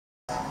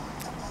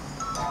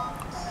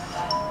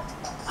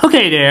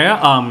Okay there,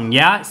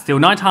 yeah, still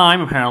night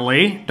time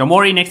apparently. Don't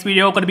worry, next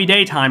video gonna be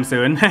daytime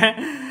soon.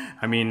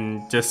 I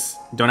mean, just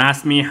don't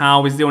ask me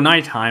how it's still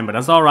nighttime, but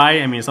that's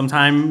alright. I mean,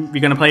 sometime we're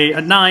gonna play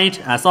at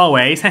night, as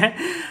always.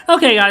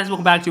 Okay guys,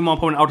 welcome back to more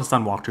Pokemon Outer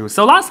Sun walkthrough.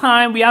 So last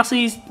time, we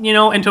actually,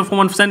 entered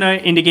Pokemon Center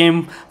in the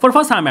game for the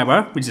first time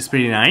ever, which is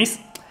pretty nice.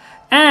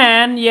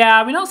 And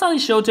yeah, we not exactly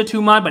showed it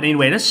too much, but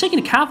anyway, let's check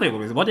in the cafe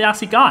with what they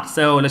actually got.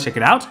 So let's check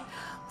it out.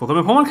 Welcome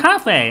to Pokemon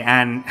Cafe,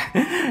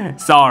 and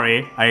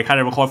sorry, I kind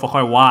of record for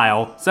quite a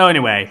while. So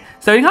anyway,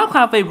 so in our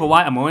cafe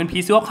provide a moment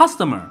piece to our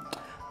customer.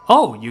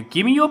 Oh, you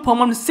give me your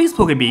Pokemon 6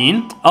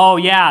 PokeBean? Oh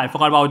yeah, I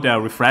forgot about the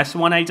refresh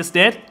one I just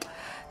did.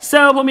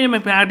 So put me in my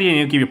party and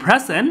you give you a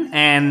present,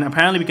 and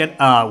apparently we get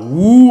a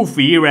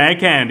free rare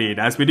candy.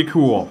 That's pretty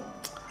cool.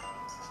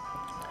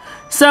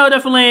 So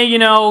definitely, you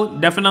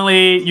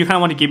kind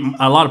of want to give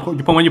a lot of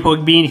Pokemon your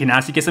PokeBean. You can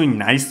actually get something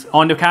nice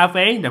on the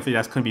cafe. Definitely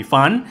that's going to be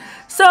fun.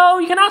 So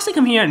you can actually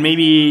come here and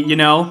maybe, kind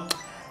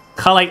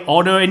of like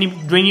order any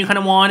drink you kind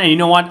of want. And you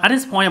know what? At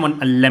this point, I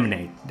want a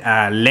lemonade.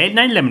 Late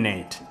night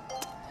lemonade.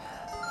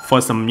 For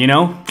some,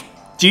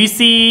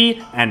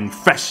 juicy and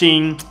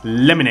refreshing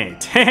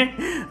lemonade.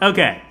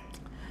 Okay.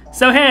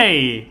 So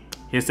hey,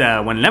 here's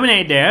one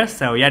lemonade there.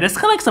 So yeah, there's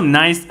kind of like some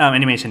nice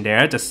animation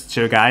there. Just to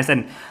show you guys.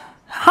 And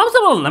how's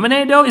about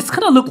lemonade though? It's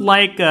kind of look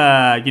like,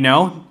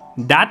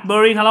 that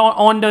berry color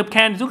on the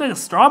can. It looks like a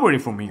strawberry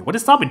for me. What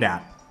is up with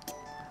that?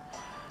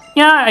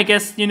 Yeah, I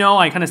guess,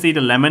 I kind of see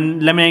the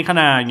lemonade kind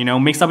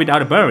of, mixed up with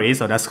other berries.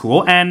 So that's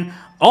cool. And,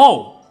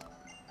 oh.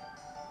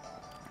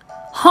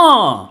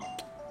 Huh.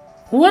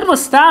 What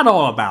was that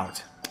all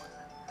about?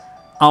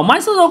 Oh, my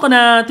son's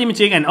gonna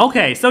Timijig, and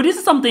okay, so this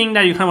is something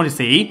that you kind of want to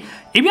see.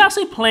 If you're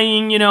actually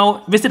playing,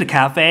 visit the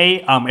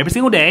cafe every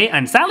single day,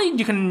 and sadly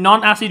you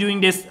cannot actually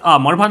doing this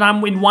multiple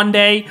times in one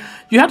day.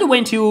 You have to wait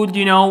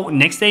until,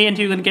 next day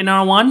until you're gonna get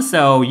another one,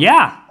 so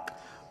yeah.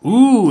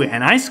 Ooh,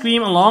 and ice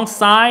cream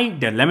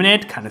alongside the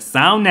lemonade kind of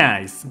sound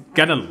nice.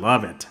 Gotta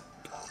love it.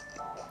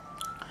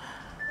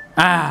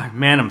 Ah,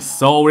 man, I'm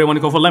so really want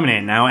to go for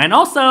lemonade now. And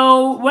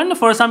also, when the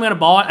first time I got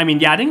bought, I mean,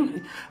 yeah, I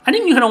think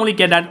you can only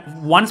get that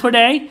once per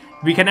day.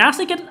 We can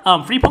actually get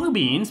free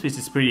PokeBeans, which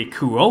is pretty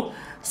cool.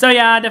 So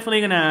yeah,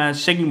 definitely gonna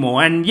check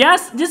more. And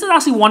yes, this is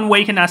actually one way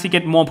you can actually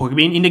get more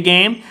PokeBean in the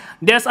game.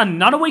 There's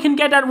another way you can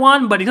get that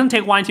one, but it's gonna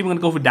take a while until we're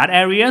gonna go for that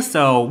area.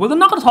 So we're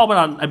not gonna talk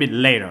about that a bit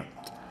later.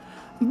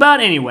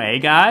 But anyway,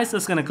 guys,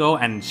 let's gonna go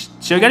and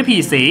show you guys the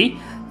PC.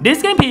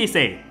 This game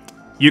PC.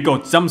 You go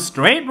jump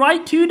straight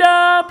right to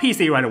the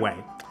PC right away.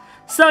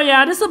 So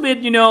yeah, this is a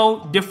bit,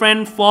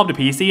 different for the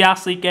PC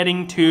actually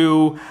getting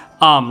to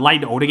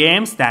like the older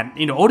games. That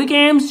in the older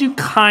games you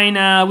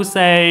kinda would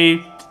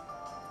say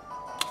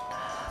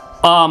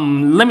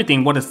let me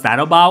think, what is that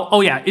about?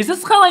 Oh yeah, it's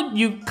just kinda like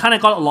you kinda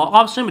got a lot of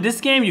options, but this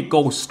game you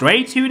go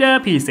straight to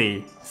the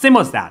PC.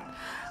 Simple as that.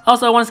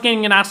 Also once again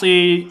you can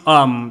actually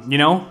kind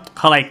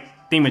of like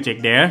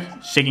thingamajig there,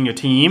 shaking your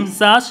team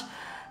such.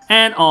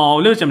 And oh,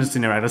 little Gem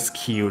Incinerator, that's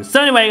cute.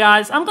 So anyway,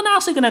 guys, I'm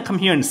actually gonna come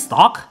here and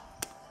stock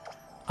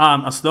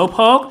a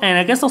Slowpoke, and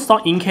I guess I'll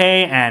stock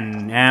Inkay,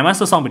 and I might as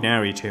well stock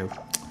Binary too.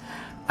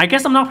 I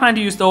guess I'm not planning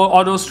to use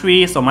all those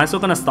three, so I might as well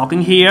gonna stock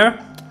in here.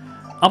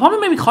 I'll probably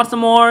maybe cut some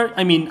more.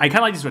 I mean, I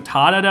kinda like this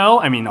Rattata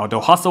though. I mean, although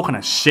Hustle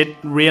kinda shit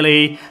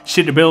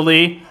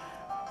ability.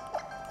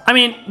 I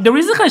mean, the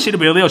reason kinda shit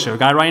ability I'll show you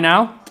guys right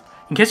now.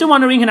 In case you're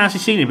wondering, you can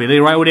actually shit ability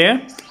right over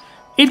there.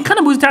 It kind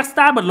of boosts attack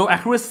stat, but low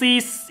accuracy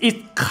is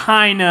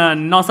kind of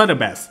not so the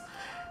best.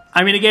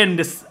 I mean, again,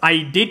 I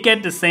did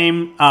get the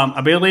same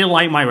ability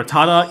like my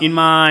Rattata in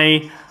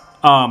my,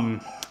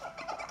 Pokemon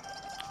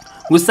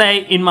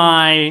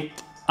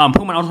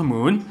Ultra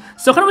Moon.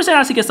 So kind of wish I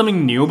actually get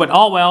something new, but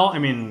oh well. I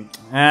mean,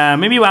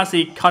 maybe we'll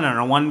actually cut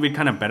another one with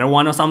kind of better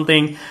one or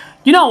something.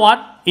 You know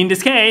what? In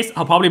this case,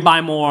 I'll probably buy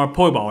more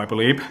Pokeball, I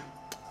believe.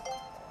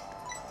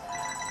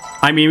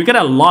 I mean, we got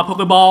a lot of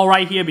Pokeball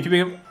right here. To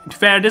be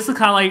fair, this is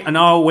kind of like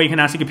another way you can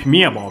actually get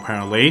Premier Ball,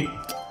 apparently.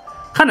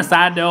 Kind of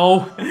sad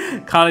though.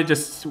 Kind of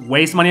just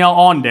waste money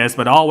on this,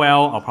 but oh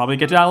well. I'll probably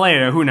get to that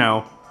later. Who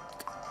knows?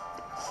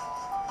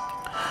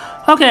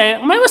 Okay,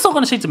 maybe we're still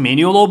gonna change the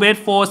menu a little bit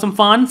for some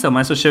fun. So I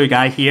might as well show you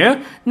guys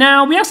here.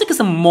 Now we actually get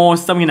some more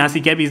stuff we can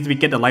actually get because we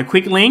get the Life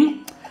Quick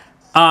Link.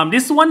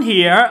 This one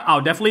here,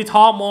 I'll definitely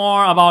talk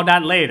more about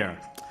that later.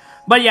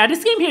 But yeah,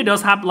 this game here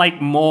does have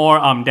like more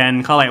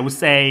than kind of like I would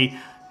say.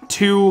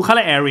 To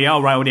color area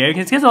right there. You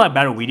can get a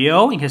better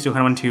video in case you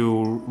kind of want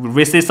to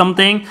visit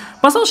something.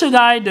 But I'll show you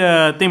guys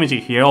the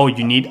thingamajig here. Oh,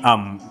 you need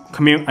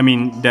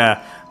the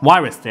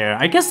virus there.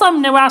 I guess I'm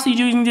never actually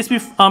using this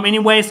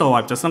anyway, so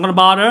I'm just not gonna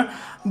bother.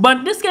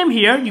 But this game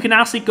here, you can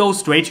actually go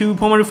straight to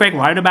Pokemon Reflect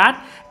right at the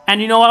bat.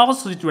 And you know what? I'll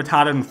also do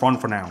Rattata in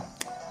front for now.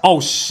 Oh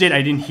shit,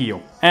 I didn't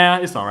heal.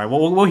 It's alright.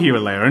 We'll heal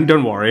it later.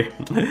 Don't worry.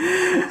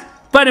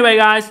 But anyway,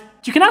 guys,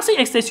 you can actually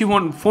access to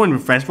Pokemon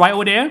Refresh right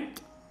over there.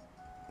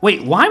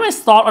 Wait, why am I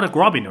start on the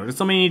Grubbin? There's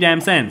so many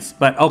damn sense,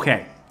 but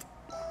okay.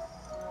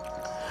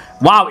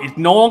 Wow, it's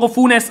no longer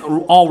fullness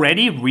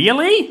already?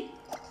 Really?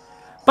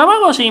 But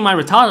I'm showing my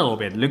Rattata a little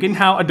bit. Look at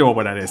how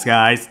adorable that is,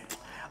 guys.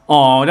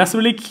 Oh, that's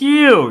really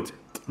cute.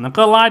 Not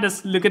gonna lie,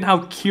 just look at how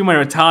cute my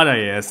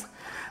Rattata is.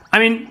 I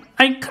mean,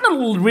 I kind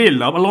of really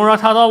love Alone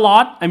Rattata a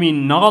lot. I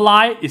mean, not gonna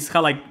lie, it's kind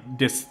of like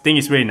this thing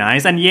is really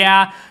nice. And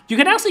yeah, you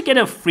can actually get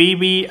a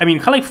freebie. I mean,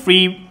 kind of like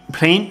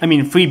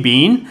free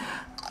bean.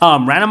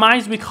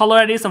 Randomized with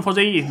color it is.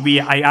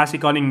 Unfortunately, I actually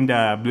got in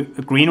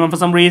the green one for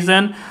some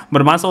reason.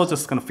 But I'm also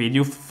just gonna feed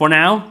you for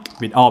now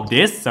with all of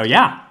this. So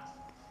yeah.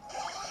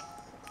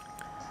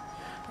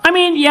 I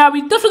mean, yeah,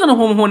 we definitely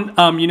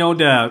gonna you know,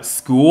 the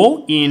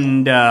school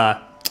in the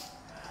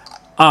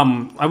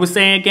I would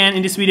say again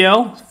in this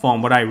video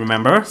from what I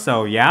remember.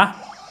 So yeah,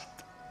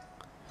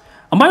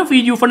 I might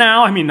feed you for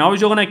now. I mean, not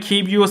sure gonna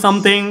keep you or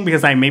something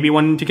because I maybe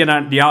want to get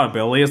the out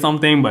ability or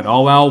something. But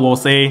oh well, we'll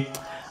see.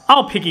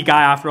 I'm a picky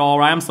guy after all,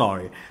 right? I'm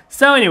sorry.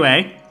 So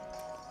anyway,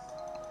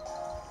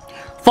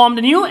 from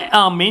the new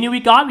menu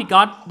we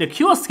got the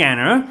QR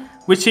scanner,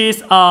 which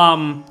is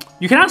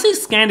you can actually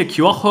scan the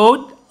QR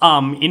code.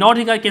 In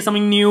order to get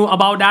something new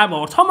about that, but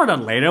we'll talk about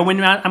that later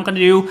when I'm gonna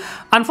do.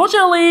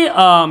 Unfortunately,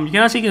 you can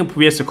actually get a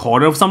previous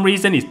recorder for some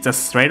reason. It's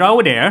just straight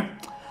over there,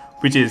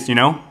 which is, you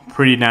know,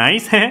 pretty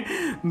nice.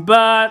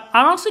 But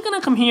I'm actually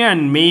gonna come here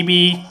and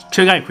maybe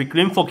check out a quick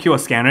glimpse for QR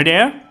scanner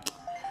there.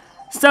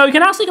 So you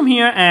can actually come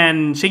here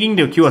and checking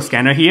the QR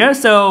scanner here.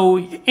 So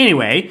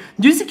anyway,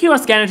 use the QR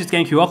scanner to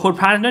scan QR code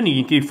pattern.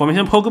 You can get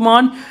information on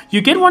Pokemon.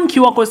 You get one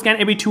QR code scan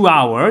every 2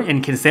 hours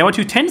and can save up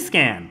to 10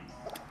 scan.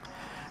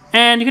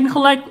 And you can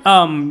collect,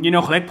 you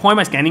know, collect point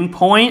by scanning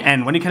point.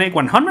 And when you collect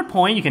 100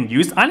 points, you can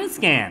use Island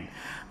Scan.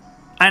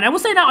 And I would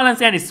say that Island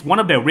Scan is one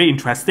of the really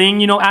interesting,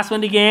 you know, aspects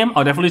in the game.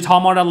 I'll definitely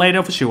talk about that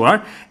later for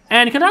sure.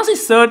 And you can also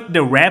search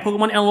the rare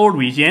Pokemon in Alola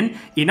region.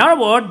 In other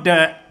words,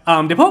 the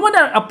Pokemon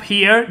that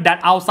appear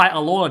that outside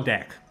Alola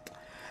deck.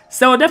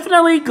 So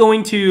definitely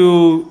going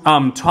to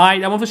try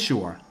that one for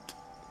sure.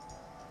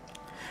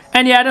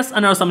 And yeah, that's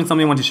another something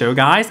I want to show you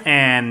guys.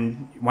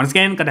 And once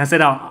again, gonna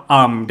set up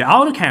the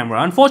outer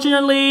camera.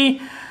 Unfortunately,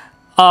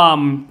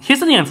 here's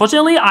the thing.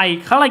 Unfortunately, I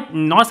kind of like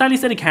not exactly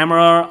set the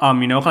camera.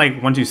 You know,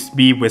 like want to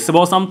be visible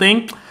or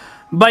something.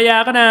 But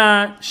yeah,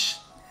 gonna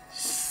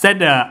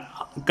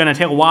gonna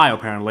take a while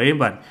apparently.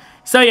 But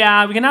so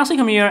yeah, we can actually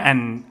come here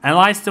and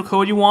analyze the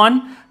code you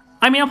want.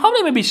 I mean, I'll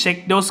probably maybe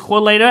check those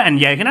code later. And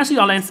yeah, you can actually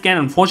online scan.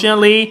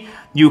 Unfortunately,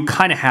 you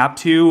kind of have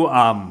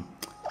to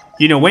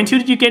you know, when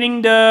you're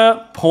getting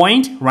the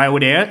point right over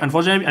there.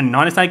 Unfortunately, I'm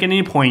not exactly getting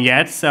any point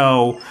yet.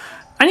 So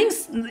I think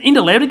in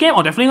the later game,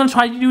 I'm definitely gonna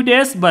try to do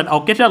this, but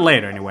I'll get to that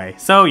later anyway.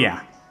 So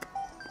yeah.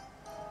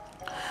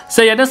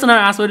 So yeah, that's another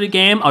aspect of the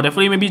game. I'll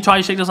definitely maybe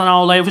try to check this one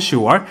out later for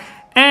sure.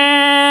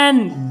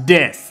 And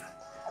this,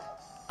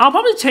 I'll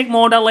probably check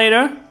more of that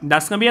later.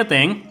 That's gonna be a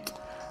thing.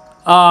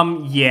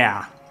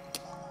 Yeah.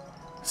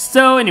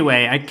 So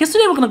anyway, I guess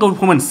today we're gonna go to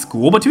Pokemon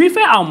School. But to be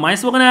fair, I might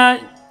as well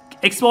gonna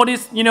explore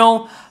this, you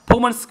know,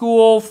 Pokemon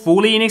School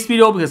fully in next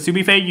video, because to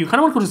be fair, you kind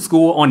of want to go to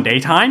school on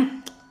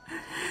daytime.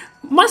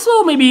 Might as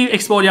well maybe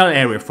explore the other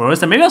area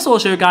first, and maybe also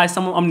show you guys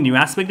some of the new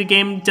aspect of the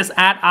game just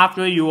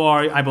after you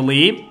are, I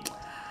believe.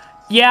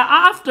 Yeah,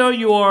 after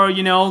you are,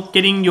 you know,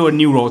 getting your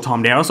new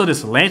Rotom there. Also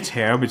this ledge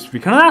here, which we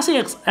cannot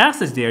actually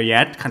access there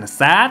yet, kind of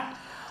sad.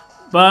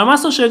 But I might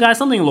as well show you guys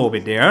something a little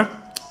bit there.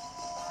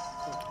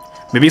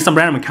 Maybe some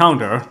random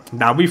encounter,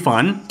 that would be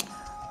fun.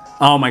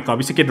 Oh my god,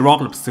 we should get the Rock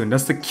Lip soon.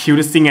 That's the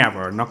cutest thing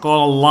ever. Not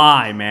gonna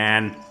lie,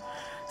 man.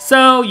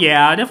 So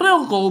yeah, definitely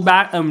I'll go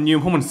back new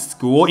Pokemon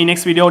School in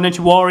next video. Don't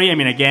you worry. I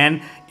mean,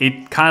 again,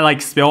 it kind of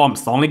like spell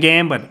song the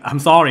game, but I'm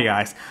sorry,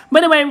 guys.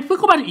 But anyway, if we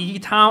go back to Iki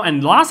Town,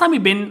 and last time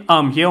we've been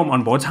here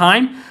on board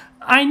time,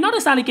 I not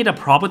exactly get a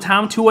proper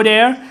town tour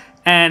there.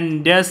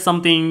 And there's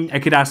something I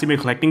could actually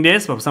be collecting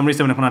this, but for some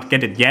reason I cannot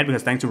get it yet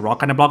because thanks to Rock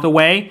kind of blocked the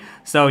way.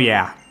 So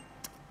yeah.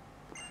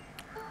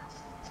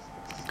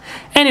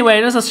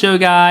 Anyway, let's just show you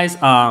guys,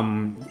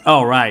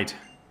 alright.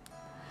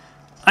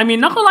 I mean,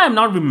 not gonna lie, I'm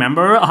not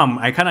remember,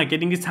 I kinda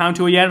getting this town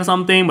tour yet or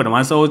something, but I might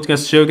also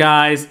just show you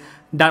guys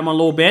that one a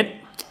little bit.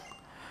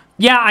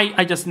 Yeah,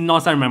 I just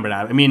not remember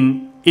that. I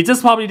mean, it's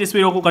just probably this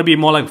video gonna be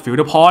more like a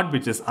filter pod,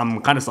 which is,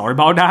 I'm kinda sorry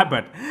about that,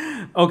 but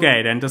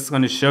okay, then just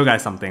gonna show you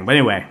guys something. But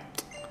anyway,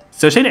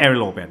 so check the area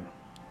a little bit.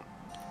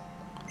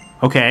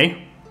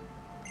 Okay.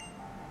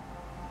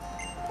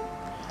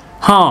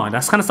 Huh,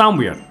 that's kinda sound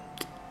weird.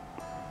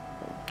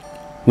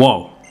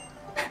 Whoa.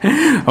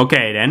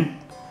 Okay then.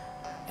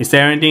 Is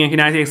there anything I can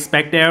actually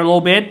expect there a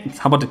little bit?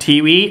 How about the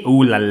TV?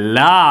 Ooh la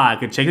la, I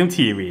could check some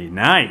TV.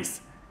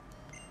 Nice.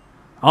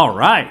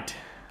 Alright.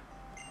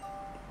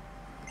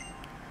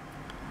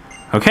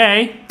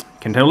 Okay.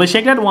 Can totally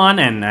check that one,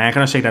 and I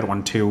can check that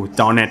one too.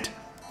 Darn it.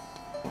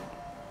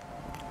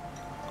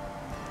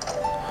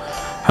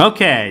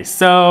 Okay,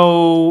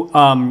 so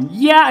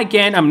yeah,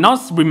 again, I'm not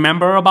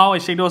remember about I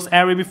checked those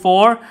area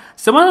before,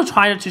 so I'm gonna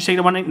try to check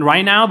the one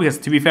right now because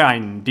to be fair, I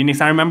didn't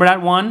exactly remember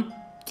that one.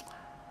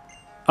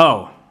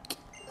 Oh,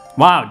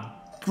 wow,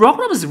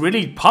 Rockruff is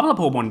really popular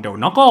Pokemon though.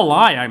 Not gonna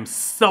lie, I'm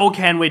so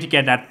can't wait to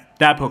get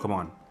that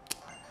Pokemon.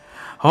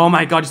 Oh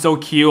my god, it's so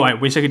cute. I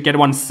wish I could get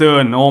one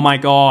soon. Oh my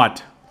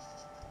god.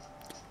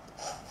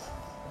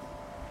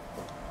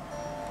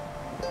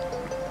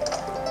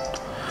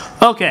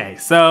 Okay,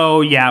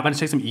 so yeah, I'm gonna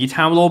check some Iki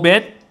Town a little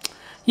bit.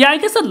 Yeah, I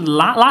guess the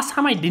last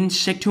time I didn't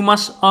check too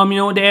much,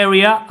 the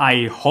area.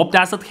 I hope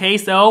that's the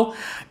case though,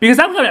 because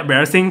I'm kind of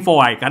embarrassing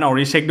for I kind of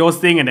already check those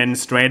things and then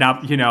straight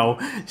up,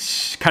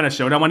 kind of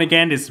show that one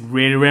again. It's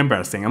really, really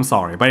embarrassing. I'm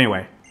sorry, but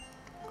anyway.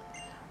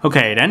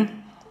 Okay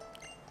then.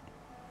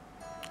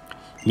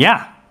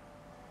 Yeah.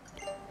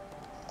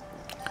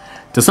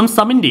 There's some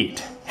stuff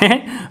indeed.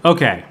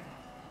 Okay.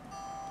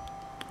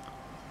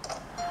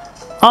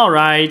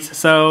 Alright,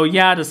 so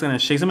yeah, just gonna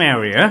shake some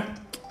area.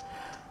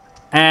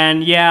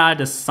 And yeah,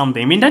 there's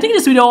something. I mean, I think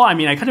this video, I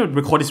kind of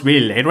record this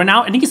really late right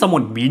now. I think it's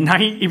somewhat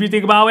midnight if you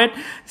think about it.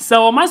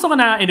 So I might as well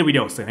gonna end the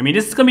video soon.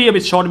 This is gonna be a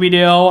bit short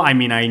video. I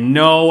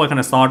know I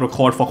gonna start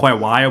record for quite a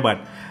while,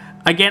 but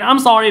again, I'm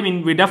sorry.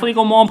 We definitely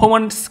go more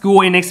important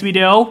school in next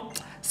video.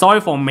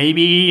 Sorry for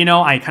maybe,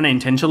 I kind of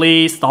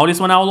intentionally stall this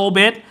one out a little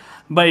bit.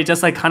 But it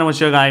just kind of want to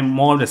show you guys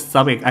more of the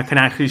stuff I can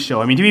actually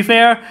show. To be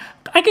fair,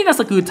 I think that's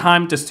a good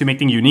time just to make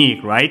things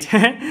unique, right?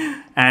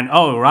 And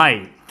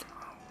alright.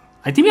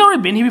 I think we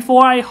already been here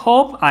before, I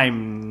hope.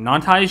 I'm not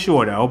entirely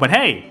sure though, but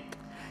hey.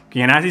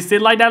 You can actually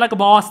sit like that like a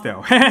boss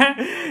though.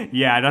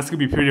 Yeah, that's gonna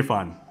be pretty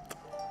fun.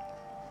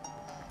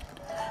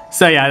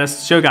 So yeah,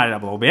 let's show you guys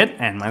up a little bit.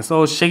 And might as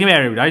well shake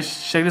area. Did I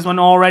shake this one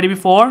already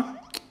before?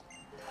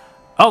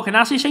 Oh, can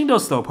I actually shake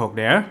those slowpoke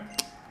there?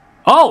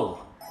 Oh!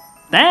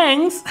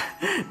 Thanks!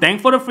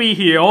 Thanks for the free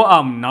heal.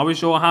 Not really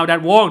sure how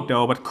that worked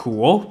though, but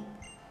cool.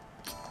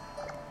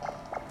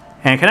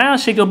 And can I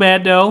shake your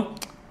bed though?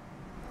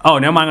 Oh,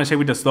 never mind, I'm gonna shake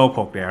with the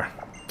slowpoke there.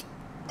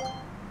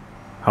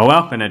 Oh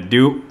well, gonna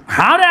do.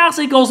 How did I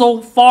actually go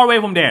so far away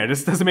from there?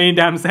 This doesn't make any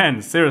damn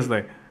sense,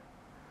 seriously.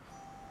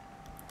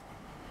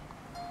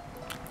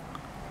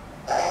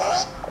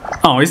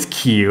 Oh, it's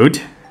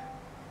cute.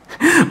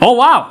 Oh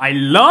wow, I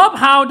love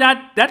how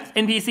that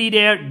NPC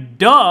there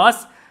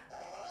does.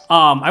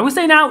 I would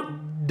say now,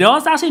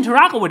 does actually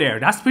interact over there.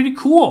 That's pretty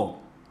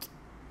cool.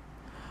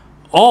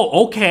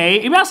 Oh, okay.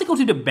 If we actually go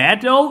to the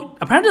bed though,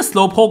 apparently the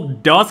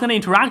slowpoke does gonna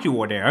interact you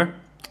over there.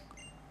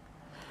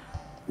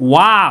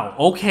 Wow,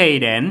 okay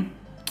then.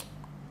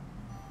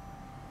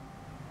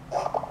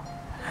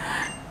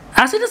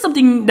 Actually, that's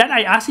something that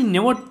I actually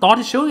never thought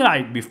to show you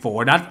guys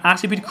before. That's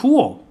actually pretty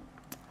cool.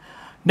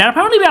 Then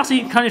apparently we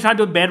actually kind of tried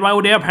to bed right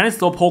over there. Apparently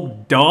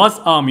slowpoke does,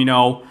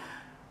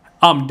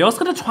 does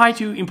gonna try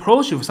to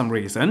approach you for some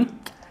reason.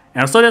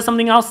 And also there's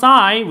something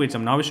outside, which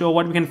I'm not sure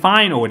what we can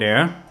find over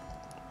there.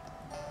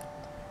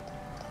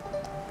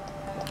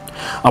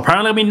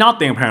 Apparently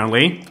nothing,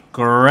 apparently.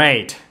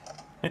 Great.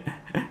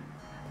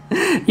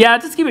 Yeah,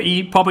 just give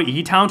it proper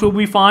Iki Town to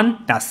be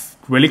fun. That's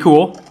really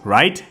cool,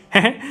 right?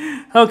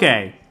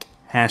 Okay.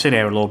 Handshake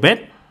there a little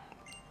bit.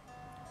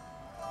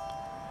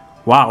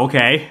 Wow,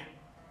 okay.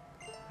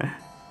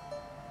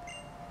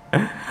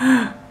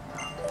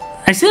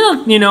 I see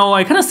that,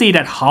 I kind of see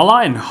that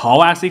Hala and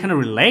Hall actually kind of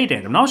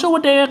related. I'm not sure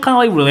what they're kind of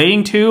like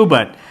relating to,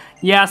 but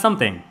yeah,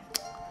 something.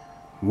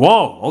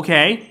 Whoa,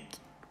 okay.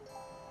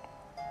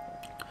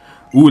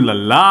 Ooh la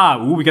la,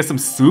 ooh, we got some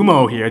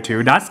sumo here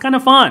too. That's kind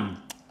of fun,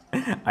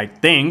 I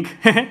think.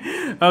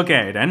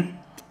 Okay, then.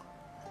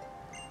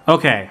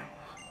 Okay.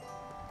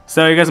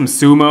 So you got some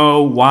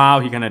sumo. Wow,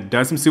 he kind of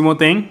does some sumo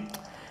thing.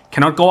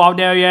 Cannot go out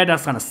there yet.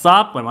 That's kind of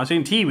suck. But I'm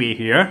watching TV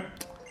here.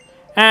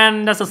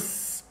 And that's a...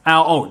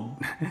 Oh,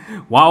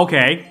 wow,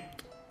 okay.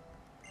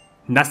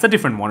 That's a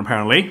different one,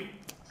 apparently.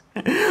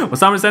 For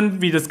some reason,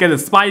 we just get the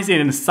spicy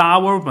and the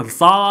sour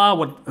masala.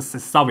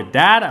 What's up with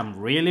that? I'm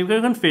really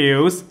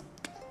confused.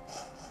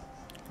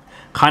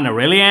 Kinda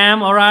really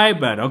am, alright,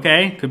 but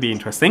okay, could be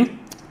interesting.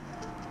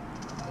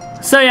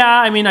 So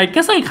yeah, I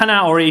guess I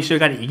kinda already showed you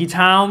guys Iki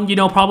Town,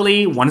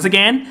 probably once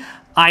again.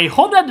 I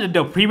hope that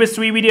the previous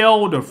 3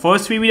 video, the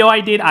first 3 video I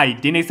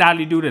didn't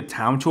exactly do the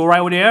town tour right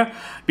over there.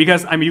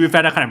 Because, with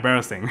that, kind of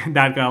embarrassing.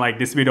 That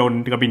this video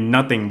gonna be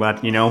nothing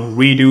but,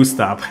 redo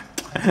stuff.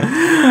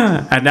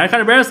 And that kind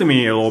of embarrassing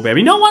me a little bit. But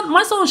you know what?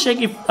 My solo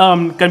shake if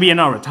gonna be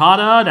another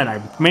retarder that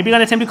I maybe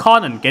gonna attempt to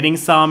call and getting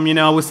some,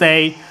 I would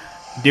say,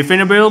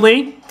 different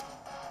ability.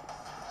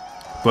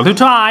 Go to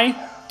try.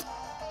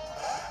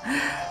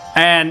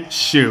 And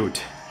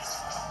shoot.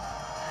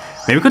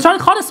 Maybe we could try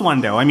to call this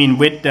one though.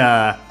 With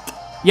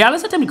yeah,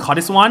 let's attempt to call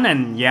this one,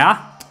 and yeah.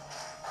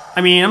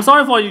 I'm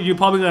sorry for you.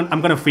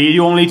 I'm gonna feed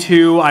you only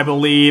 2, I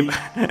believe.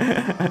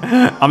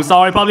 I'm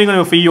sorry, probably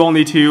gonna feed you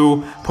only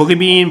 2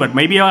 PokeBeans, but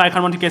maybe I kind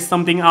of want to get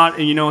something out,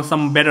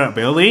 some better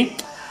ability.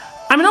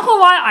 I'm not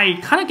gonna lie,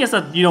 I kind of guess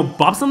that,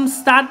 buff some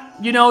stat,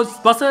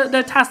 buff the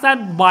attack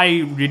stat by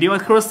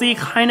reduce accuracy,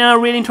 kind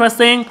of really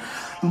interesting.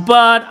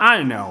 But I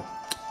don't know.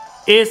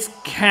 It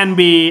can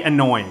be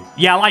annoying.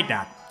 Yeah, I like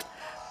that.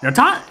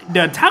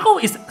 The tackle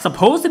is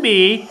supposed to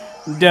be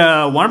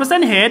the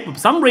 100% hit, but for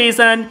some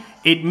reason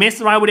it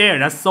missed right over there.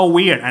 That's so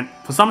weird, and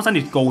for some reason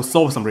it goes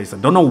so for some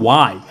reason. Don't know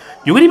why.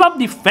 You can give up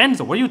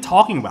defense. What are you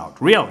talking about?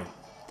 Really?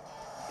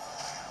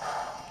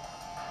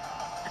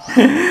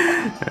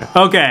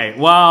 Okay,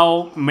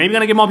 well, maybe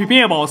gonna get more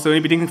PP balls so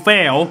if it didn't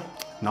fail.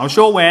 Not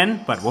sure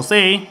when, but we'll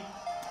see.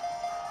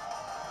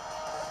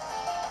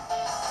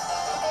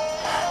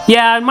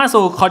 Yeah, I might as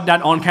well cut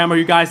that on camera,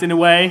 you guys, in a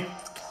way.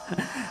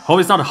 Hope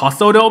it's not a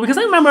hostile though, because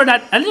I remember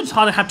that I didn't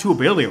try to have 2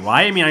 ability,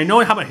 right? I mean, I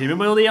know I have a hidden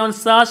ability and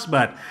such,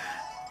 but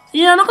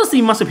yeah, I'm not gonna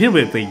see much of hidden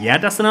ability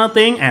yet. That's another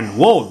thing. And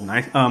whoa,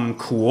 nice,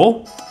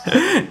 cool.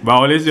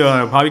 Well, at least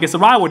you'll probably get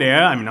some rival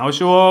there. I'm not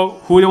sure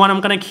who the one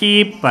I'm gonna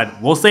keep, but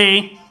we'll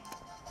see.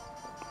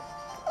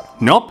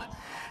 Nope.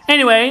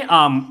 Anyway,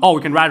 oh,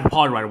 we can ride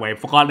party right away.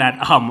 Forgot that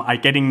I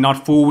getting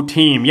not full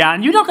team. Yeah,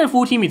 and you don't get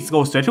full team, it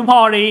goes straight to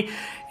party.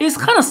 It's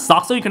kind of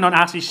sucks, so you cannot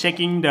actually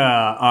shaking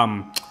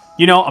the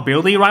you know,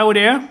 ability right over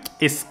there.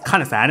 It's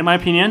kind of sad in my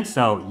opinion.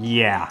 So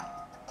yeah.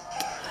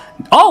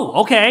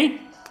 Oh, okay.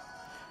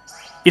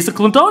 It's a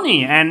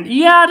Cluntoni, and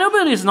yeah, the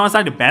ability is not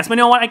exactly the best, but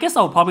you know what? I guess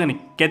I'm probably gonna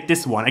get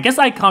this one. I guess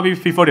I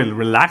can't prefer to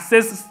relax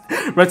this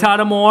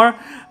Rattata more.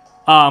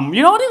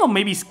 You know, I think I'll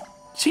maybe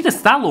check the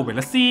stat a little bit.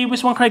 Let's see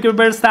which one can I give a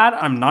better stat.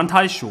 I'm not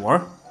entirely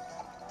sure.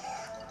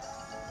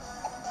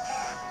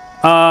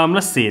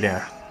 Let's see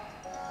there.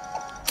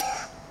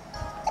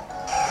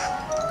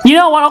 You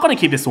know what? I'm gonna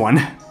keep this one.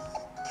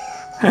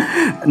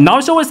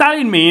 Not sure what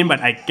exactly it means, but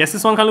I guess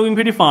this one kind of looking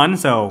pretty fun,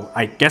 so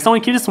I guess I'm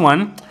gonna keep this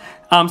one.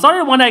 Sorry,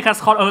 the one that I got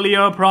caught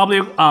earlier. Probably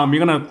you're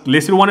gonna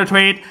list the one to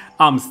trade.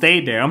 Stay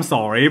there. I'm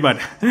sorry,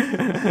 but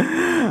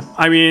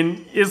I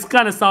mean, it's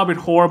kind of sound a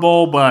bit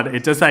horrible, but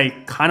it just I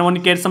kind of want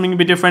to get something a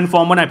bit different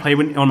from when I play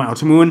on my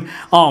Ultra Moon.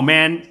 Oh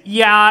man,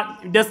 yeah,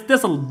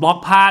 there's a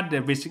block pad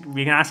that we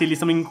can actually do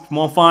something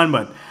more fun,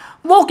 but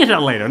we'll get to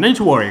that later. Don't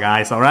you worry,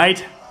 guys. All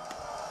right.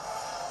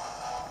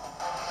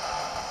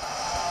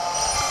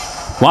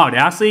 Wow,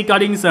 they're actually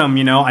getting some,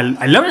 you know,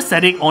 I love the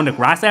aesthetic on the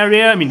grass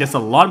area. I mean, there's a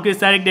lot of good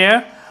aesthetic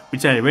there,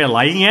 which I really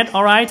liking it,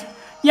 alright.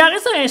 Yeah,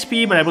 it's an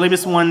HP, but I believe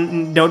this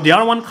one, the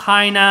other one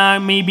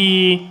kinda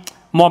maybe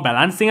more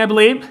balancing, I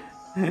believe.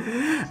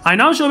 I'm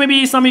not sure,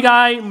 maybe some of you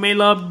guys may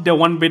love the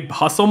one with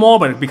hustle more,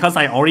 but because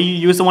I already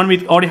used the one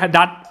with already had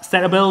that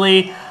set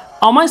ability,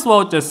 I might as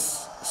well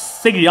just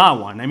stick the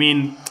other one. I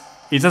mean,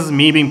 it's just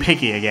me being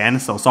picky again,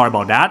 so sorry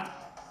about that.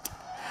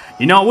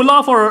 You know, we'd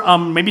love for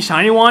maybe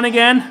shiny one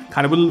again.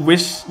 Kind of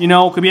wish, you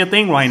know, could be a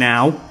thing right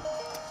now.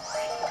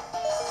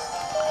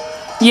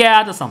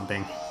 Yeah, that's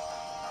something.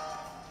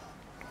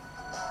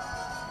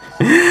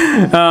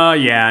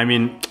 Yeah, I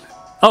mean,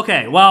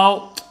 okay,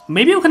 well,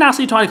 maybe we can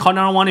actually try to cut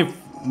another one if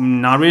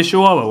not really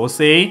sure, but we'll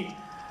see.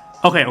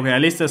 Okay,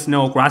 at least there's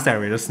no grass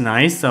area. That's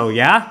nice. So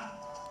yeah.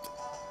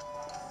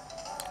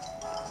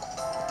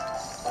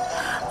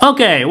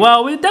 Okay,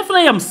 well, we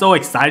definitely am so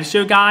excited to show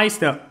you guys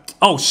the.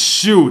 Oh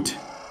shoot.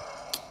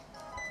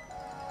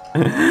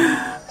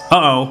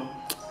 Uh-oh.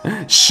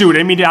 Shoot, I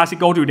didn't mean to actually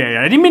go to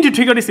there. I didn't mean to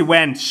trigger this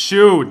event.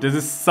 Shoot,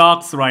 this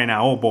sucks right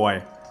now. Oh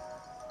boy.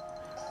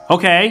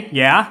 Okay,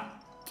 yeah.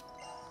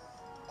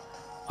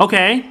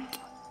 Okay.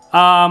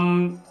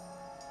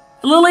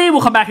 Lily,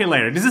 we'll come back here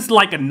later. This is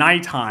like a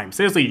nighttime.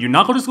 Seriously, you're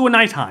not going to school at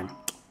nighttime.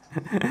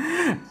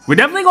 We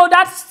definitely go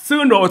that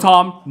soon though,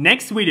 Tom.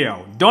 Next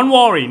video. Don't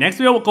worry. Next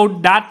video we'll go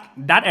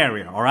that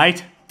area,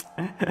 alright?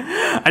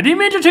 I didn't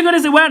mean to trigger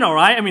this event,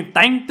 alright? I mean,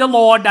 thank the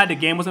Lord that the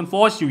game wasn't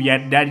forced you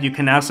yet, that you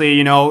can actually,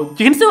 you know, you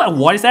can still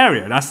avoid this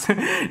area. That's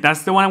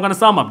the one I'm gonna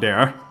sum up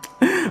there.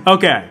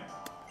 Okay.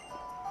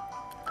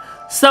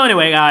 So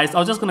anyway, guys, I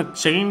was just gonna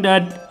change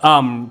that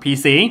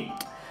PC.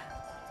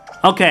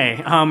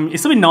 Okay,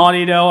 it's a bit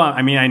naughty though.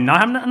 I mean,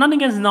 I'm not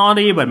against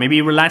naughty, but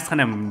maybe relax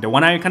kind of the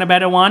one I kind of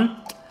better one.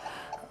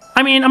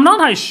 I mean, I'm not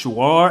entirely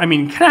sure. I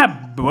mean, can I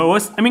have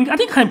both? I mean, I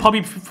think I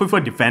probably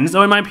prefer defense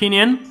though, in my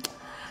opinion.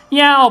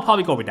 Yeah, I'll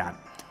probably go with that.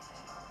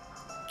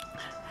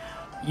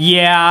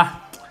 Yeah.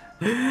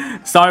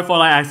 Sorry for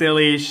like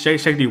accidentally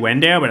shake the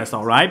event there, but that's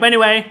alright. But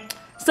anyway,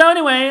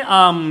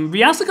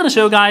 we're actually gonna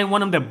show you guys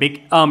one of the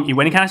big event you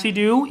can actually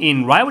do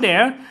in right over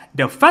there,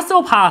 the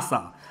Festival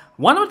Plaza.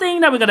 One of the things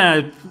that we're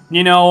gonna,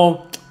 you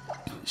know,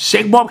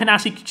 shake Bob can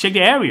actually shake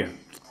the area.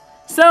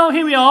 So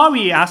here we are,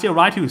 we actually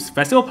arrived to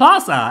Festival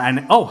Plaza,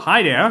 and oh,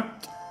 hi there.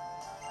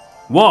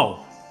 Whoa.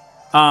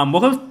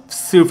 Welcome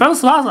to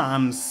Festival Plaza.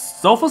 I'm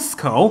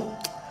Sofosco.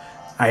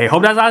 I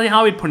hope that's actually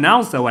how it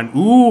pronounced though, and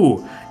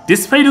ooh,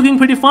 this place looking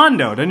pretty fun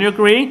though, don't you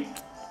agree?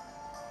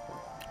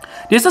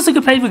 This is a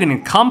good place we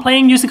can come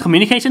playing using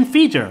communication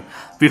feature.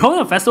 We hold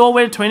a festival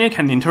where the trainer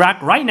can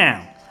interact right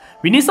now.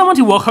 We need someone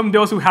to welcome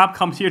those who have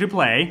come here to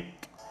play.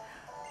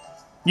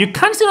 You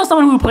consider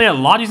someone who play a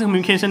lot using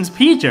communications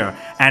feature,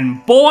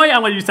 and boy,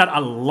 I'm gonna use that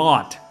a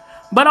lot.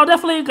 But I'm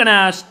definitely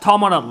gonna talk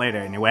about that later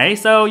anyway,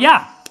 so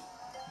yeah,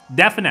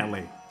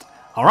 definitely.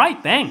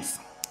 Alright, thanks.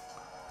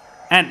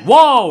 And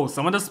whoa,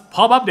 someone just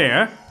popped up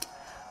there.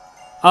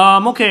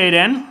 Okay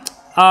then.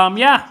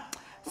 Yeah.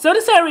 So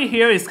this area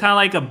here is kind of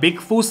like a big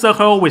full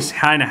circle, which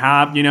kind of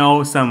have, you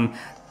know, some,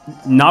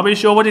 not really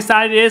sure what this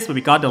side is, but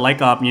we got the like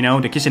you know,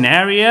 the kitchen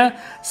area,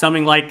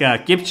 something like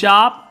a gift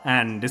shop,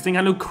 and this thing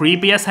kind of look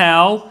creepy as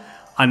hell.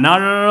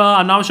 Another,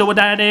 I'm not sure what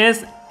that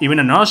is, even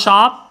another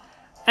shop,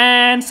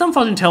 and some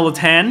fortune teller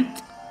 10,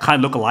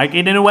 kind of look like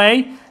it in a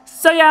way.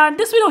 So yeah, in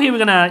this video here we're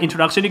gonna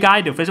introduce you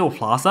guys to Festival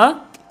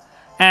Plaza.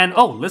 And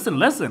oh,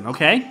 listen,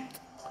 okay.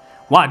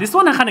 Wow, this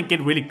one I kind of get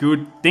really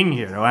good thing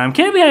here.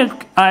 Can it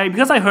be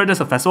because I heard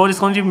there's a festival, it's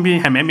going to be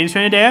an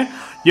administrator there.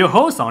 Your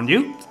host on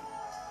you.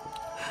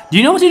 Do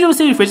you know what you do with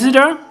the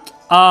visitor?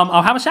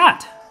 I'll have a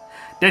chat.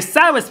 There's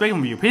sad respect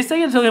from you. Please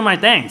say it to him my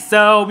thanks.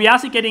 So we're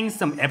actually getting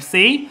some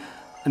FC.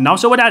 Not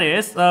sure what that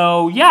is.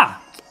 So yeah.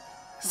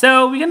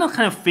 So we're gonna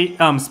kind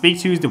of speak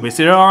to the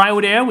visitor right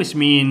over there, which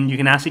means you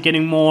can actually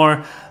getting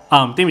more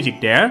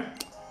thingamajig there.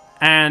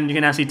 And you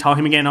can actually tell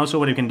him again also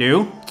what you can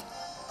do.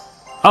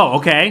 Oh,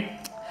 okay.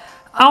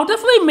 I'll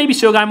definitely maybe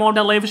show a guy more of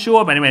that later for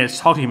sure, but anyway, let's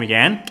talk to him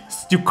again.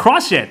 You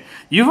crush it!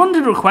 You've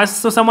wanted to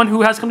request for someone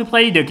who has come to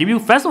play, they'll give you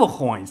festival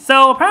coins.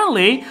 So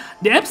apparently,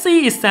 the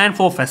FC is stand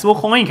for festival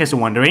coin in case you're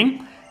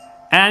wondering.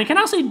 And you can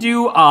actually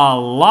do a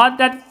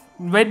lot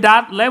with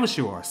that level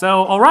sure.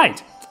 So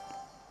alright.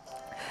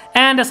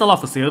 And there's a lot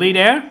of facility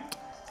there.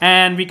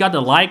 And we got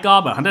the light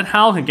up, 100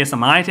 health, and get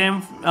some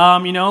item,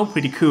 you know,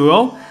 pretty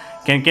cool.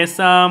 Can get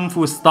some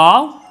food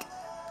stall.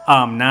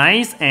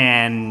 Nice,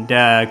 and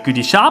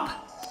goodie shop.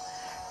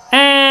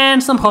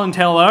 And some pollen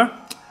teller,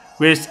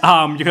 which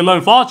you can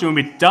learn fortune,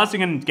 which does you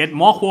can get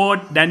more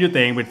quote than you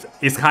think, which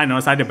is kind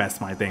of the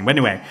best my thing. But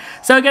anyway,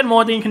 so you get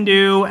more thing you can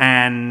do,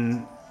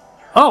 and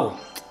oh,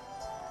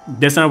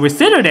 there's another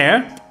visitor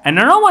there, and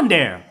another one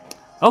there.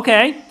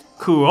 Okay,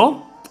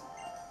 cool.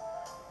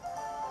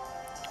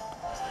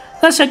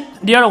 Let's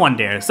check the other one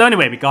there. So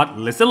anyway, we got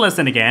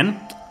listen again.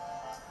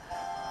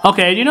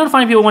 Okay, you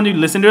notify people want to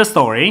listen to a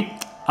story.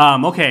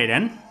 Okay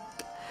then.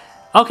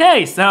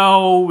 Okay,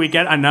 so we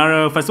get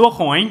another festival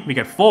coin. We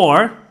get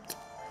 4.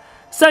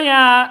 So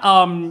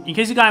yeah, in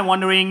case you guys are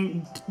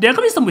wondering, there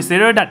could be some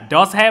visitor that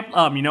does have,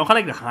 you know, kind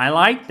of like the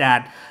highlight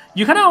that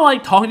you kind of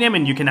like talk to them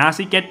and you can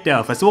actually get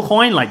the festival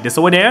coin like this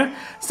over there.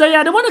 So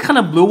yeah, the one that kind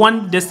of blue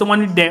one, this is the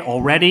one they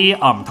already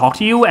talk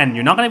to you and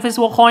you're not gonna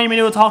festival coin when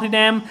you talk to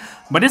them.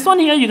 But this one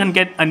here, you can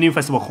get a new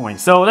festival coin.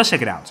 So let's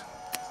check it out.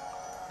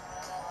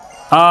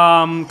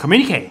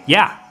 Communicate,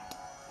 yeah.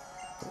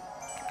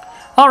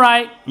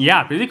 Alright,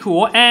 yeah, pretty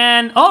cool.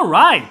 And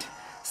alright,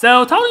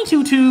 so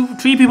talking to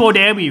 3 people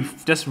there,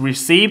 we've just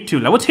received to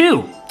level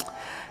 2.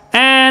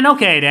 And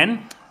okay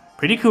then,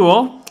 pretty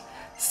cool.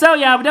 So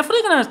yeah, we're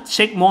definitely gonna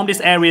check more of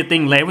this area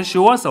thing later for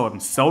sure. So I'm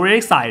so really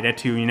excited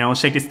to, you know,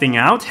 check this thing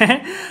out.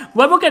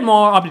 But we'll get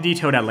more of the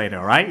detail that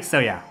later, right? So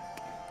yeah,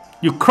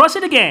 you crush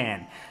it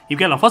again. You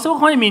get a festival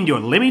coin, mean you're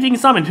limiting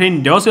some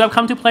between those who have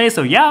come to play.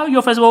 So yeah,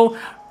 your Festival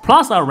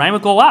Plaza rank will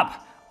go up.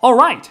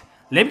 Alright,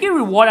 let me get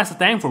reward as a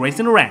thank for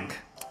raising the rank.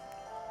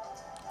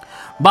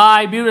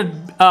 By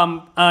building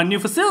a new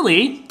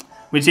facility,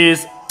 which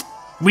is,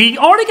 we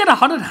already get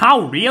 100 how,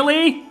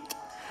 really?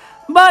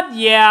 But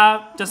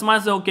yeah, just might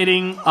as well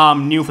getting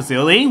new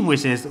facility,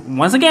 which is,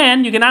 once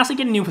again, you can actually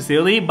get a new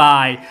facility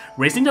by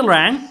raising the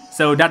rank.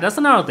 So that's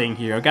another thing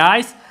here,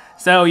 guys.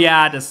 So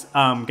yeah, just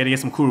gonna get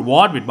some cool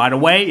reward, which by the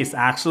way, is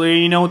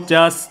actually, you know,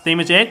 just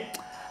thingamajig.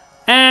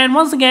 And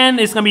once again,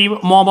 it's gonna be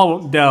more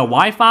about the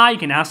Wi-Fi. You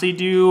can actually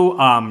do,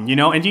 you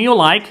know, anything you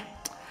like.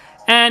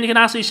 And you can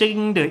actually check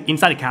the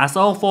inside the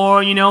castle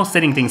for, you know,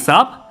 setting things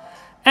up.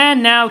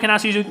 And now you can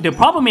actually do the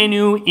proper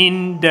menu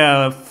in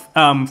the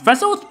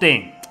festival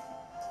thing.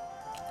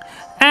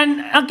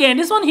 And again,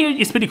 this one here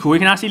is pretty cool. You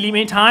can actually leave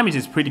any time, which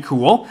is pretty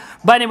cool.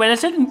 But anyway,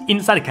 let's check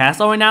inside the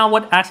castle right now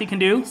what actually can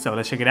do. So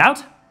let's check it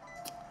out.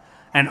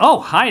 And oh,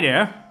 hi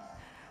there.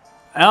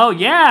 Oh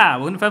yeah,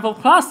 welcome to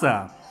Festval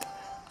Plaza.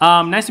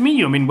 Nice to meet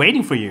you. I've been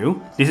waiting for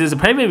you. This is a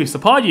place where we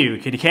support you,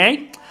 Kitty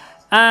K.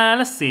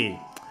 Let's see.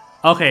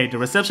 Okay, the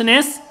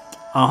receptionist.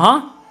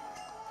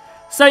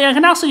 So yeah, you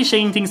can actually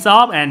change things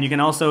up, and you can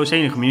also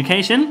change the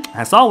communication.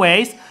 As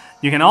always,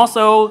 you can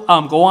also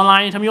go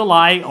online anytime you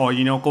like, or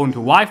you know, go into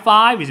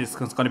Wi-Fi, which is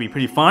going to be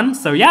pretty fun.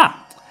 So yeah,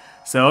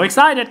 so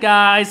excited,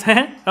 guys.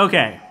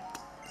 Okay,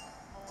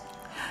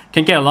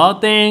 can get a lot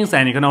of things,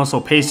 and you can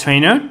also page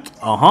trainer.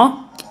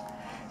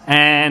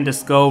 And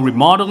just go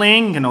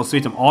remodeling. You can also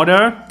switch some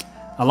order,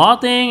 a lot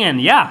of things,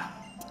 and yeah.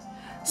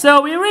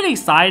 So we're really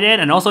excited,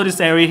 and also this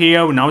area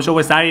here, we're not sure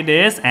what excited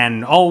it is,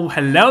 and oh,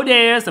 hello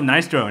there, some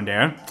nice drone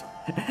there.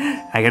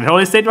 I can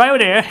totally sit right over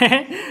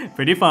there.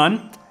 Pretty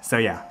fun. So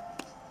yeah.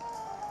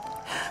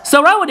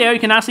 So right over there, you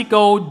can actually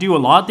go do a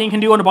lot of things you can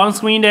do on the bottom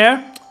screen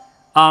there.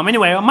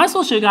 Anyway, I might as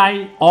well show you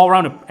guys all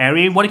around the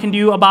area what you can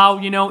do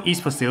about, you know, each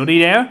facility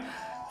there.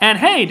 And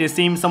hey, there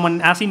seems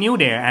someone actually new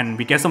there, and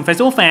we get some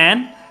festival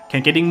fan,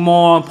 can getting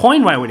more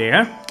point right over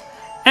there.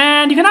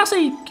 And you can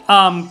actually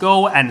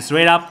go and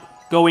straight up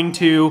going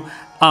to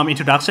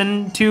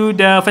introduction to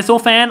the festival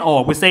fan,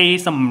 or we say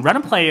some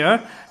random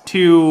player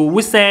to,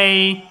 we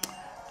say,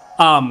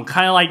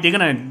 kind of like they're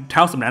gonna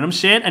tell some random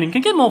shit, and you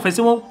can get more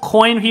festival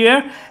coin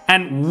here.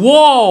 And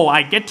whoa,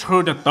 I get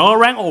to the 3rd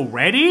rank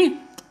already?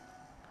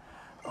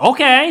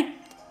 Okay.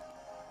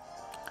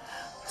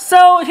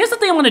 So here's the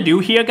thing I'm gonna do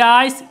here,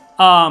 guys.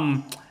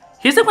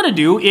 Here's what I'm gonna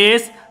do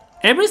is,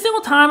 every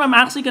single time I'm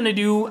actually gonna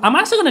do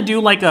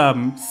like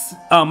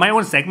my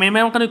own segment.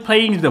 I'm gonna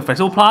play in the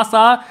Festival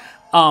Plaza.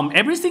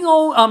 Every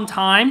single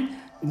time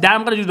that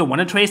I'm gonna do the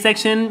Wonder Trade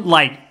section,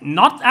 like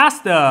not as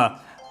the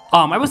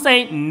I would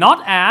say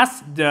not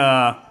as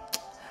the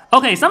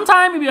Okay,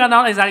 sometimes if you are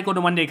not exactly going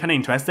to one day kind of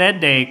interested,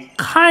 they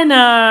kind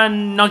of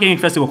not getting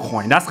festival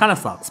coin. That's kind of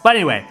sucks. But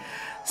anyway,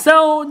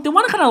 so the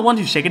one I kind of want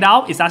to check it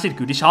out is actually the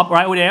goodie shop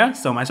right over there.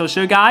 So I might as well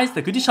show you guys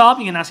the goodie shop.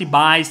 You can actually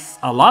buy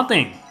a lot of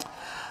things.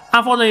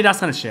 Unfortunately, that's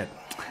kind of shit.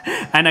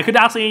 And I could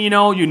actually, you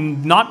know,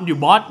 you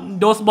bought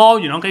those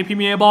balls, you're not getting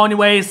premier ball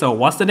anyway. So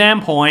what's the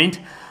damn point?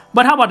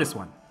 But how about this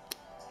one?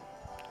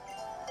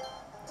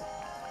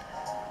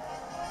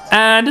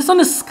 And this one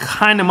is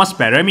kind of much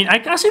better. I mean,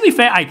 actually, to be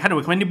fair, I kind of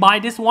recommend you buy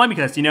this one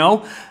because, you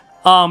know,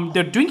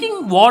 the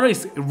drinking water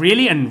is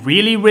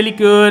really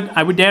good.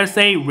 I would dare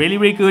say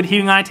really good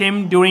healing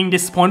item during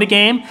this point of the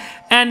game.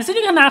 And since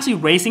you can actually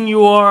raising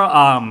your,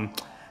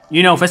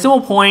 you know,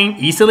 festival point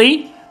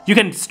easily, you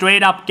can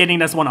straight up getting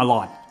this one a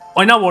lot.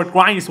 Or not, or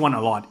grind this one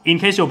a lot in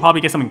case you'll probably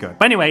get something good.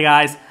 But anyway,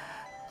 guys.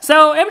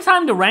 So every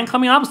time the rank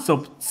coming up,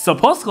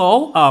 supposed to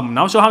go,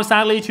 not sure how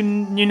exactly to,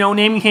 you know,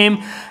 name him.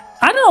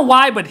 I don't know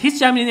why, but his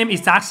Japanese name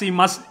is actually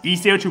much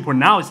easier to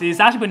pronounce.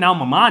 It's actually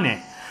pronounced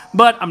Mamane.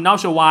 But I'm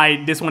not sure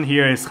why this one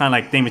here is kind of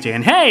like damage.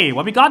 And hey,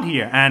 what we got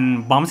here?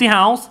 And Bouncy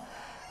House.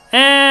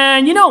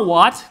 And you know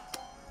what?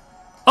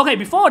 Okay,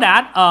 before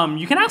that,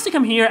 you can actually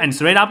come here and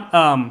straight up,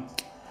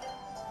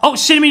 oh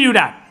shit, let me do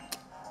that.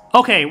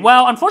 Okay,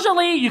 well,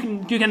 unfortunately, you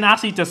can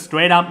actually just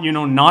straight up, you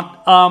know,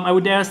 not, I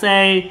would dare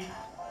say,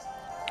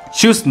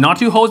 choose not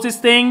to host this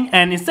thing.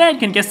 And instead, you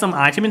can get some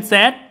item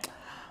instead.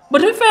 But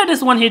to be fair,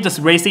 this one here just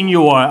raising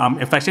your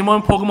affection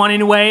Pokemon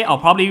anyway. I'll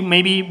probably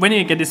maybe when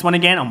you get this one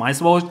again, I might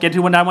as well get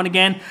to that one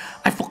again.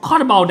 I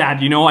forgot about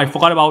that, you know. I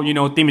forgot about, you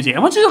know, damaging. I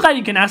want you to guys,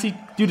 you can actually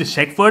do the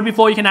check first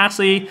before you can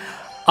actually,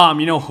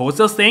 you know, host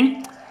this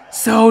thing.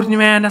 So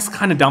man, that's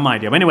kind of dumb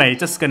idea. But anyway,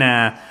 just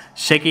gonna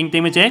shaking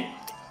damage.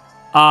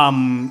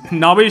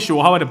 Not really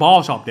sure how about the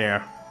ball shop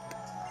there.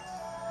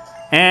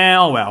 And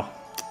oh well.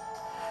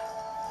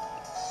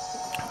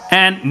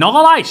 And not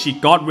gonna lie, she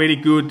got really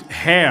good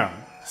hair.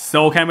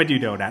 So can we do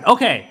that?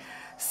 Okay.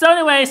 So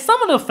anyway,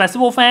 some of the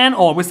festival fan,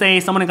 or we say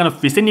someone gonna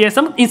visit here,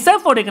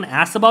 instead for they can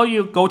ask about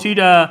you, go to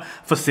the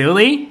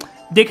facility,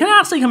 they can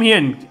actually come here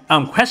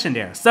and question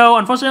there. So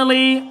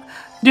unfortunately,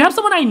 do you have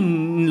someone I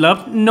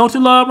know to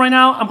love right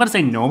now? I'm gonna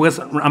say no because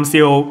I'm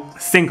still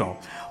single.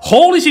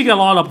 Holy shit, a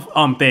lot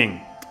of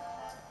thing.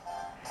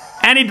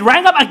 And it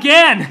rang up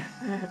again.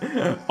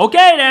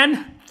 Okay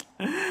then.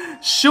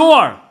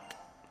 Sure.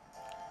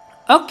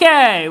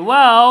 Okay,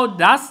 well,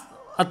 that's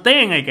a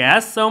thing, I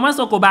guess. So I might as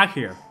well go back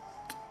here.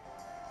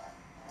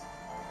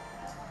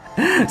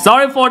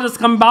 Sorry for just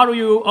coming back to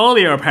you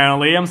earlier,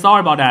 apparently. I'm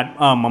sorry about that,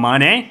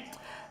 Mamane.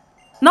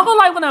 Not gonna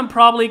lie, I'm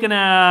probably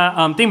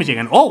gonna damage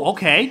again. Oh,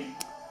 okay.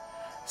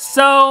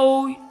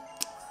 So,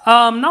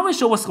 not really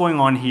sure what's going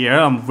on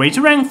here. Rage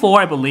to rank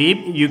 4, I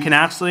believe. You can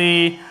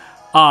actually,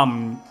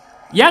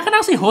 yeah, I can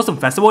actually host some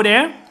festival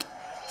there.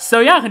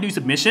 So yeah, I can do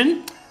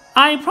submission.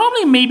 I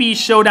probably maybe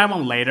show that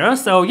one later.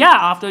 So yeah,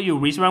 after you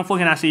reach rank 4,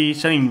 you can actually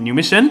show a new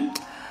mission.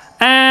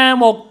 And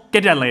we'll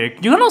get that later.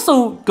 You can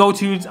also go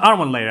to the other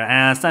one later.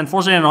 As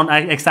unfortunately, I'm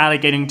not exactly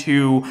getting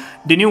to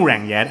the new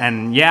rank yet.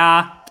 And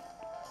yeah,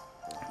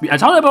 I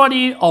talked about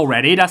it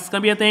already. That's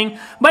gonna be a thing.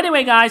 But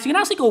anyway, guys, you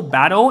can actually go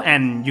battle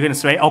and you can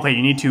say, okay,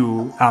 you need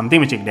to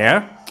damage it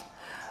there.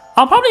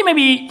 I'll probably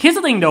maybe, here's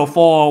the thing though,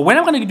 for when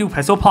I'm gonna do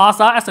Festival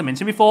Plaza, as I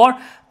mentioned before,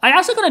 I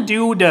actually gonna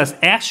do this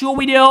actual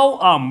video,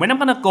 when I'm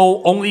gonna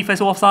go only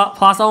Festival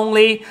Plaza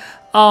only.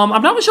 I'm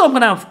not really sure I'm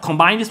gonna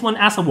combine this one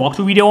as a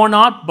walkthrough video or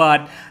not,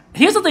 but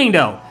here's the thing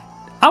though.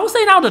 I would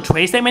say now the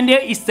trade segment there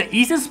is the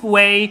easiest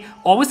way,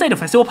 or I would say the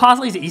Festival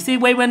Plaza is the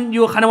easiest way when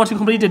you kind of want to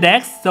complete the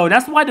decks. So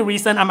that's why the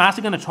reason I'm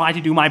actually gonna try to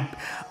do my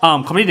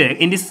complete deck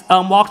in this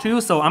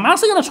walkthrough. So I'm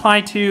actually gonna try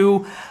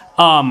to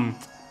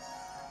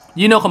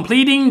you know,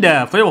 completing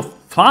the Festival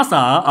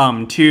Plaza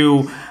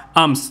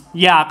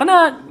yeah,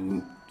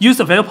 gonna use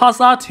the Festival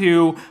Plaza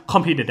to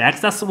complete the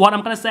decks. That's what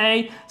I'm gonna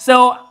say.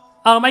 So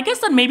I guess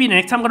that maybe the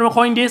next time I'm gonna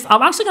recording this,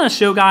 I'm actually gonna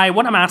show guys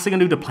what I'm actually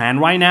gonna do the plan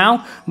right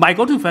now. But I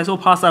go to Festival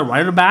Plaza right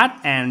off the bat,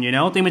 and you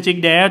know,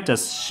 thingamajic there,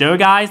 just show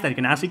guys that you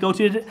can actually go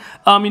to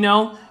you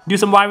know, do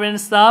some rival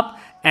and stuff.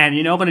 And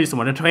you know, gonna do some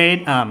other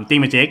trade,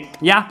 thingamajic.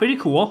 Yeah, pretty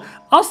cool.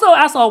 Also,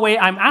 as always,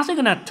 I'm actually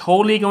gonna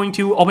totally going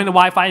to open the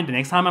Wi-Fi the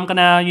next time I'm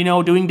gonna, you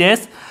know, doing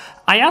this.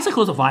 I actually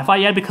close the Wi-Fi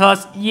yet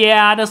because,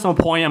 yeah, there's no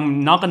point.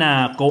 I'm not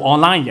gonna go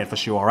online yet for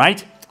sure,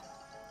 right?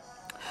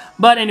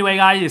 But anyway,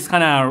 guys, it's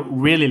kind of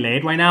really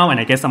late right now, and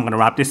I guess I'm gonna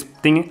wrap this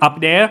thing up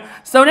there.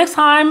 So next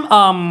time,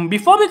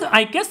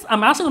 I guess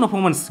I'm actually gonna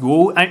put one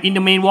school in the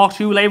main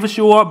walkthrough later for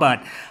sure,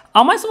 but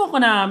I might as well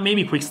gonna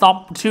maybe quick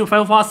stop to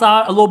Festval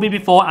Plaza a little bit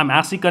before I'm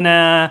actually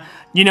gonna,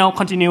 you know,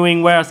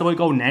 continuing where I'm supposed to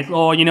go next,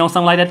 or you know,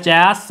 something like that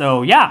jazz.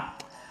 So yeah,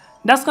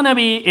 that's gonna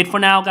be it for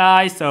now,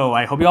 guys. So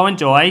I hope you all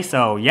enjoy.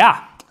 So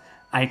yeah,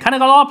 I kind of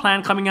got a lot of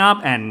plans coming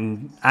up,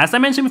 and as I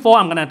mentioned before,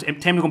 I'm gonna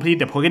attempt to complete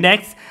the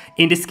Pokédex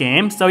in this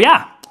game. So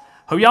yeah,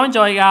 hope you all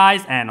enjoy,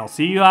 guys, and I'll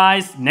see you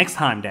guys next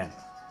time then.